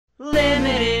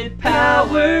unlimited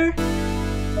power.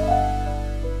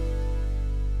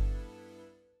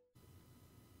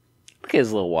 Look at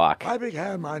his little walk. I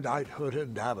began my knighthood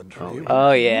in Daventry with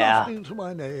yeah. nothing to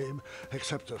my name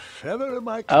except a feather in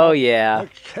my cap, Oh, yeah. a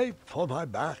cape on my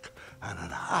back, and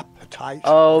an appetite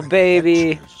Oh, for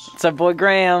baby. adventures. It's our boy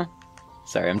Graham.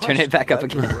 Sorry, I'm turning it back up To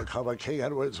again. recover King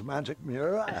Edward's magic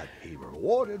mirror, and he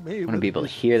rewarded me I want to with be able to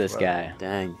his hear this throne. guy.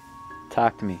 Dang.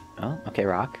 Talk to me. Oh, okay,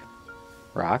 rock.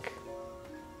 Rock.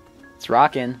 It's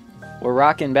rocking. We're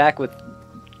rocking back with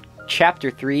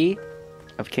Chapter 3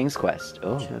 of King's Quest.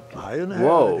 Oh. I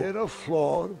Whoa. inherited a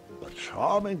flawed but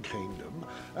charming kingdom,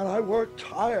 and I worked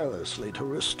tirelessly to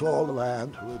restore the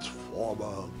land to its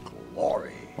former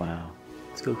glory. Wow.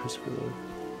 Let's go, Christopher Lloyd.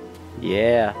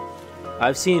 Yeah.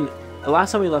 I've seen... The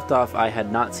last time we left off, I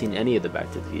had not seen any of the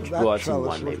Back to the Future. That Well, I've seen trellis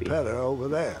one, looked maybe. better over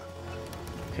there.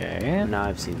 Okay. And now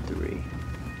I've seen 3.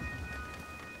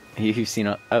 You've seen...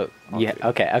 Oh, yeah.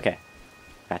 Okay.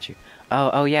 Got you.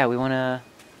 Oh, yeah, we want to...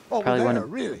 Over Probably there, want to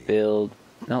really. build...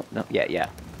 No, yeah.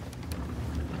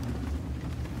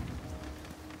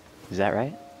 Is that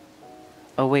right?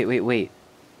 Oh, wait.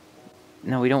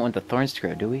 No, we don't want the thorns to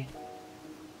grow, do we?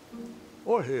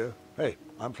 Or here. Hey,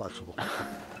 I'm flexible.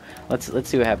 Let's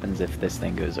see what happens if this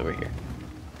thing goes over here.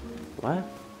 What?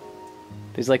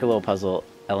 There's like a little puzzle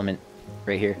element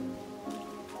right here.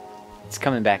 It's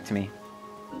coming back to me.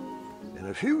 In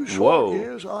a few short Whoa.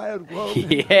 years, I had grown into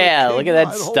the Yeah, king look at that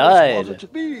I'd always stud. wanted to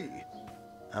be.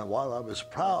 And while I was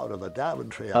proud of the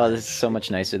Daventry, Oh, this is so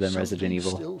much nicer than something Resident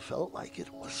Evil. still felt like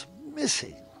it was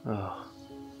missing. Oh,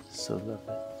 so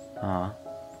lovely.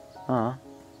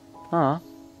 Aw.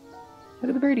 Look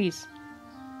at the birdies.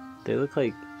 They look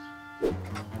like...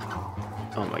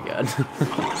 Oh my god.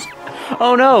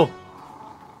 Oh no!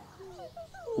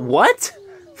 What?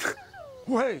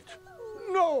 Wait,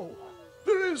 no!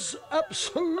 There is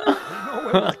absolutely no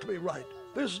way that could be right.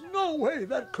 There's no way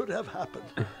that could have happened.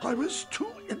 I was too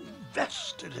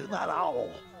invested in that owl.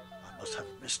 I must have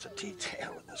missed a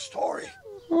detail in the story.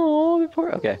 Oh, the poor...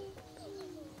 Okay.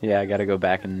 Yeah, I gotta go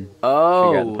back and figure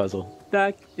out the Oh, puzzle.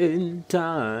 back in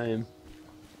time.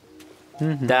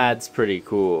 That's pretty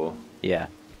cool. Yeah.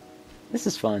 This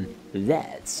is fun.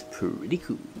 That's pretty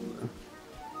cool.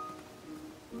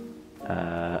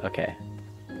 Okay.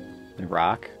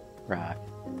 Rockin'.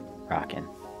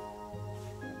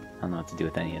 I don't know what to do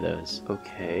with any of those.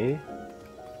 Okay.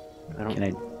 I don't... Can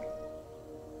I...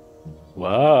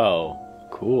 Whoa!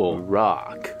 Cool.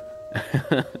 Rock.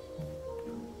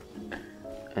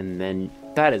 And then...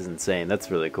 That is insane. That's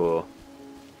really cool.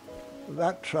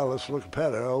 That trellis looked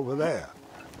better over there.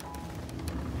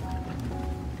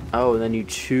 Oh, and then you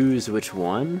choose which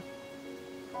one?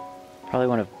 Probably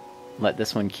want to let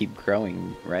this one keep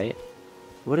growing, right?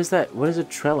 What is that? What is a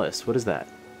trellis? What is that?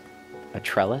 A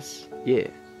trellis? Yeah.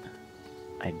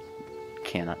 I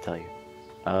cannot tell you.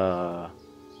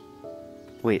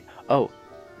 Wait. Oh.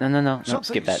 No. Nope, skip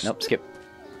Something that. Nope, skip.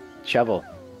 Shovel.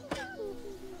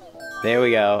 There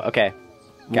we go. Okay.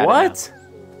 Got it What? now.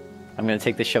 I'm gonna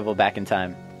take the shovel back in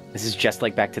time. This is just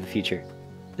like Back to the Future.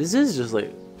 This is just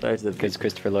like Back to the Because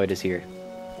Christopher Lloyd is here.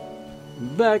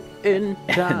 Back in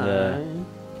And,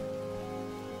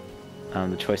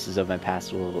 time. the choices of my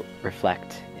past will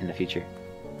reflect in the future.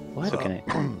 What? So can I...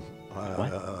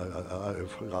 I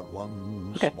forgot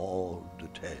one Okay. small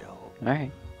detail.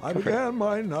 Alright. I Go for it. began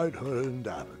my knighthood in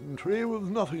Daventry with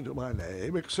nothing to my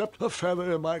name except a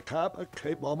feather in my cap, a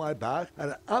cape on my back,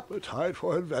 an appetite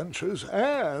for adventures,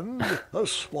 and a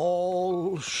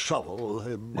small shovel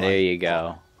in my There you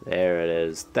go. There it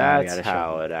is. Now we That's got a how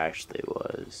shovel. it actually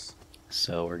was.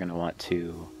 So we're gonna want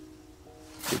to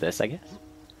do this, I guess.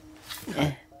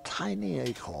 A tiny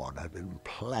acorn had been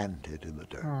planted in the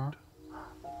dirt.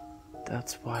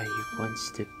 That's why you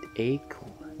once dipped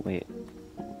acorn. Wait.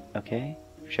 Okay.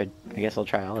 I guess I'll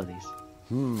try all of these.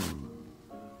 No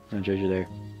treasure there.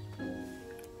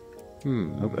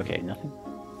 Oh, okay, nothing.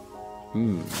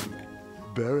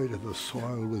 Buried in the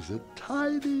soil was a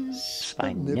tiny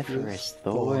Spiniferous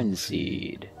thorn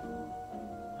seed.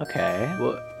 Okay.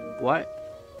 What? Why?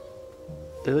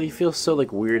 You feel so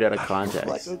like weird out of Like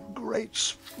context. a great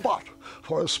spot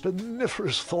for a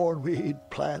spiniferous thornweed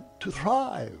plant to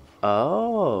thrive.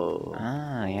 Oh.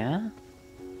 Ah, yeah?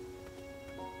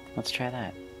 Let's try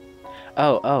that.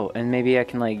 Oh, and maybe I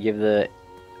can, like, give the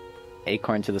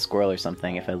acorn to the squirrel or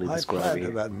something if I leave the I squirrel over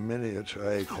planted here. that miniature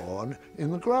acorn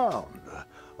in the ground,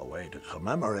 a way to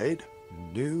commemorate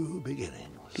new beginnings.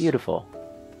 Beautiful.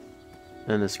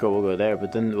 Then the scroll will go there,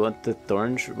 but then won't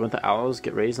the owls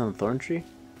get raised on the thorn tree?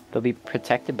 They'll be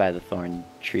protected by the thorn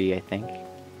tree, I think.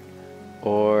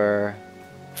 Or...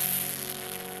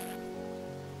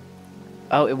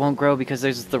 Oh, it won't grow because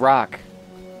there's the rock.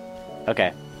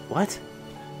 Okay. What?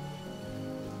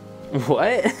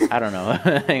 What? I don't know.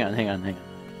 hang on.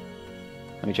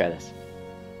 Let me try this.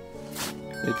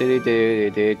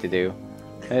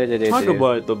 Talk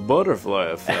about the butterfly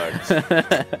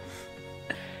effect.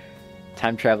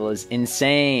 Time travel is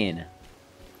insane.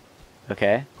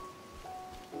 Okay.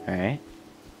 Alright.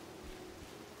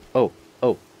 Oh.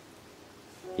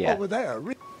 Yeah. Over there.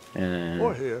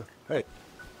 Or here. Hey,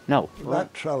 No.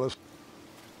 that trellis.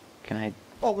 Can I...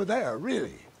 Over there,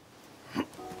 really. Can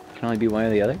only be one or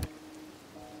the other?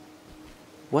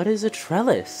 What is a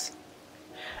trellis?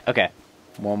 Okay.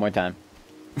 One more time.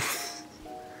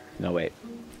 No, wait.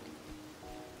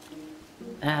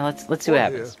 Let's see what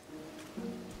happens.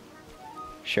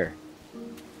 Sure.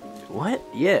 What?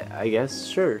 Yeah, I guess,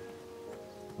 sure.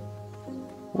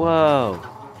 Whoa.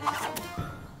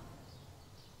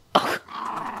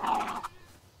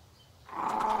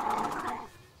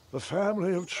 The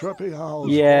family of chirpy owls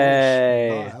Yay.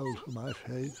 brought a smile to my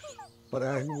face, but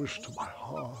anguish to my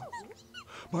heart.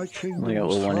 My kingdom Look at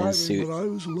was little one in his thriving, suit. but I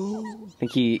was alone. I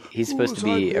think he's supposed to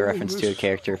be a reference to a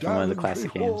character from one of the Daventry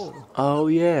classic games. Hall. Oh,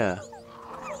 yeah.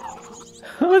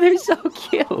 Oh, they're so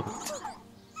cute. I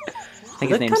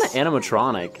think his That's name's kind of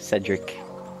animatronic. Cedric.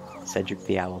 Cedric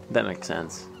the Owl. That makes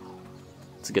sense.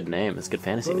 It's a good name. It's a good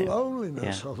fantasy The name.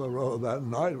 loneliness Yeah. of the road that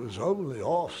night was only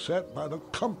offset by the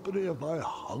company of my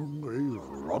hungry,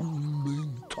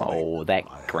 rumbling tummy. Oh, that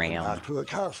I headed Graham. back to the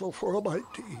castle for a bite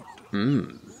to eat.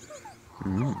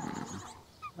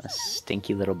 A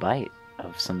stinky little bite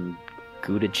of some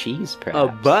Gouda cheese, A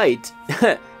perhaps. bite?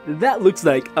 That looks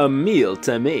like a meal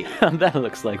to me. That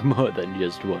looks like more than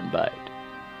just one bite.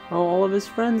 Oh, all of his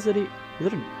friends that he...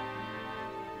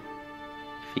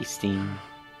 Feasting.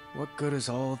 What good is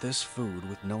all this food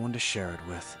with no one to share it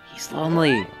with? He's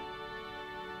lonely.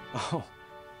 Oh,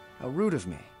 how rude of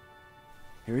me.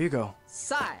 Here you go.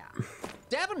 Sire,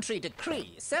 Daventry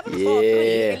Decree Yeah.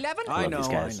 74311. I love know, these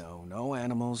guys. I know. No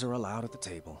animals are allowed at the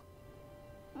table.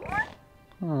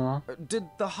 Aw. Did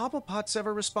the Hobblepots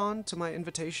ever respond to my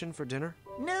invitation for dinner?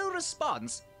 No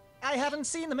response. I haven't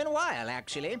seen them in a while,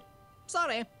 actually.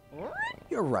 Sorry.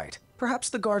 You're right. Perhaps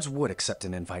the guards would accept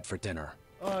an invite for dinner.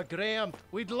 Oh, Graham,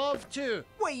 we'd love to.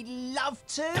 We'd love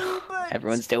to, but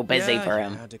Everyone's too busy for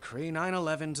him. Yeah, Decree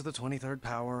 911 to the 23rd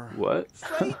power. What?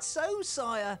 afraid so,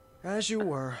 sire. As you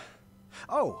were.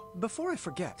 Oh, before I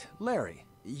forget, Larry,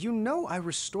 you know I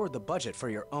restored the budget for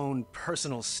your own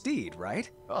personal steed, right?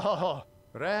 Oh,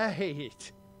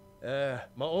 right.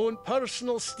 My own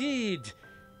personal steed.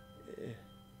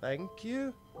 Thank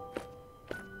you.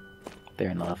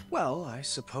 They're in love. Well, I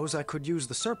suppose I could use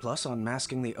the surplus on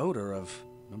masking the odor of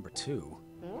number 2.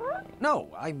 No,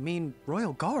 I mean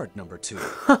Royal Guard number 2.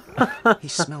 He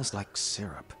smells like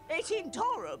syrup. It's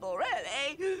intolerable,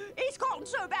 really. It's gotten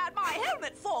so bad my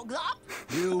helmet fogs up.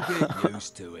 You'll get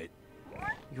used to it.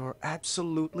 You're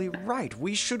absolutely right.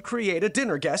 We should create a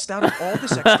dinner guest out of all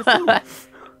this extra food.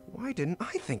 Why didn't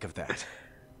I think of that?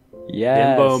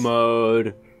 Yes. Himbo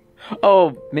mode.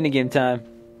 Oh, minigame time.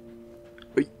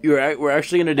 We're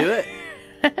actually gonna do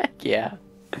it? Yeah.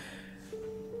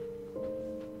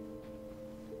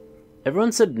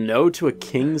 Everyone said no to a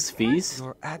king's feast?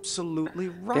 You're absolutely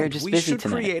right. They're just we busy should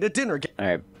tonight. create a dinner guest.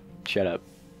 Alright, shut up.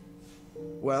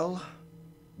 Well,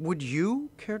 would you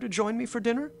care to join me for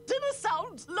dinner? Dinner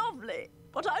sounds lovely,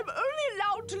 but I'm only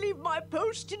allowed to leave my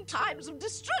post in times of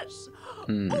distress.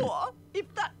 Or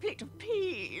if that plate of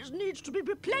peas needs to be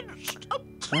replenished.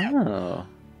 Oh.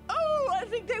 Oh, I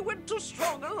think they went too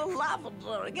strong on the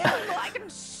lavender again. I can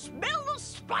smell the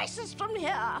spices from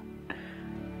here.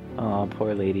 Oh,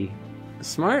 poor lady.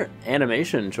 Smart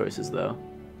animation choices, though.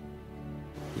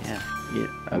 Yeah. Yeah.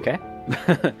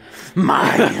 Okay.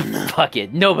 Mine! Fuck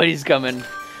it. Nobody's coming.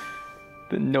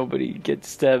 Then nobody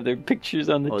gets to have their pictures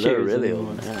on the Oh, chairs. they're really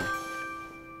anymore. old. Yeah.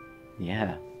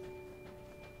 Yeah.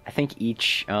 I think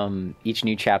each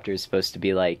new chapter is supposed to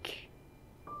be like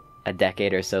a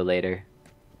decade or so later.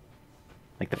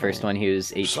 Like the first one he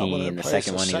was 18, the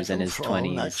second one he was in his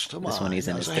 20s, this one he's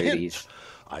in his 30s.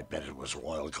 I bet it was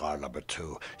Royal Guard number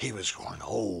 2. He was growing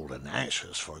old and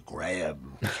anxious for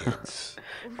Graham kids.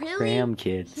 Really? Graham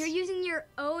kids. You're using your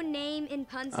own name in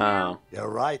puns Oh. now? You're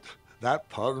right. That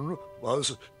pun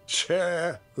was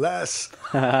chairless.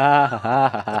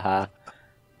 I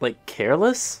Like,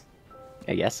 careless?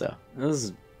 guess so. This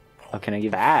is Oh, can I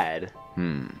give bad.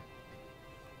 Hmm.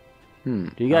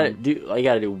 You gotta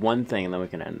do one thing and then we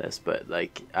can end this, but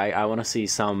like I wanna see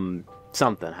something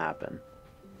happen.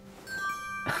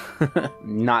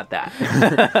 Not that.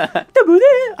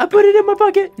 I put it in my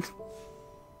pocket.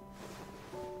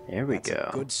 There we That's go.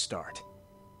 a good start.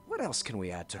 What else can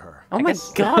we add to her? Oh my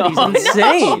guess- god, he's Oh, no.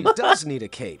 insane! She does need a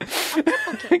cape.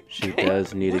 She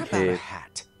does need What a about a cape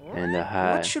hat? and a What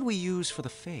hat. should we use for the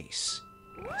face?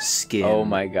 Skin. Oh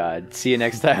my god. See you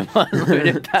next time on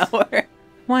Limited Power.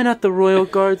 Why not the Royal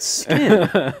Guard's skin?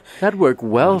 That'd work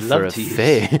well for a Love to use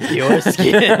fae. your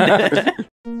skin.